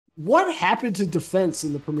what happened to defense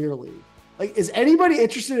in the Premier League? Like, is anybody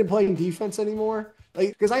interested in playing defense anymore?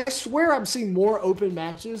 Like, because I swear I'm seeing more open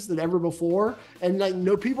matches than ever before. And like,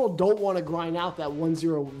 no, people don't want to grind out that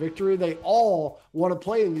 1-0 victory. They all want to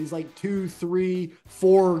play in these like 2, 3,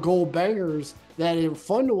 4 goal bangers that are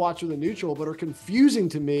fun to watch with a neutral, but are confusing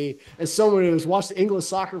to me as someone who has watched English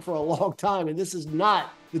soccer for a long time. And this is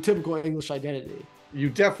not the typical English identity. You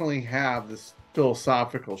definitely have this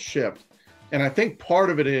philosophical shift. And I think part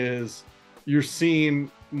of it is you're seeing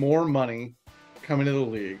more money come into the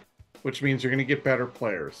league, which means you're going to get better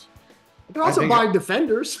players. They're also buying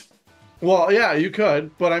defenders. Well, yeah, you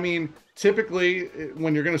could. But I mean, typically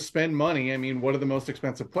when you're going to spend money, I mean, what are the most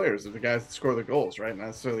expensive players? They're the guys that score the goals, right? Not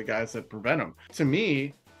necessarily the guys that prevent them. To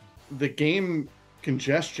me, the game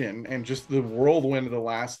congestion and just the whirlwind of the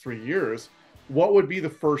last 3 years, what would be the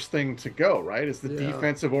first thing to go, right? Is the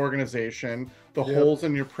defensive organization, the holes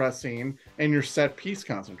in your pressing, and your set piece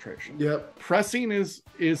concentration. Pressing is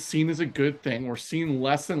seen as a good thing. We're seeing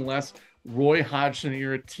less and less Roy Hodgson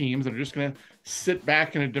era teams that are just going to sit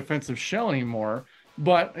back in a defensive shell anymore.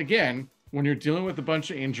 But again, when you're dealing with a bunch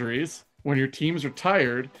of injuries, when your teams are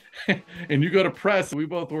tired and you go to press, we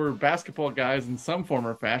both were basketball guys in some form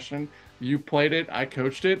or fashion. You played it, I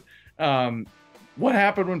coached it. What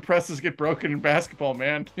happened when presses get broken in basketball,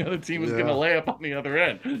 man? The other team was going to lay up on the other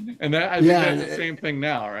end. And that, I think that's the same thing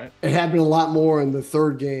now, right? It happened a lot more in the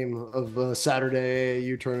third game of Saturday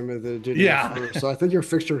AAU tournament than it did in the first. So I think your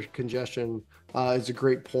fixture congestion is a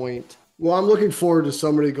great point. Well, I'm looking forward to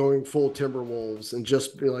somebody going full Timberwolves and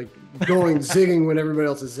just be like going zigging when everybody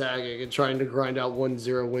else is zagging and trying to grind out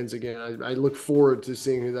 1-0 wins again. I look forward to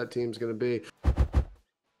seeing who that team's going to be.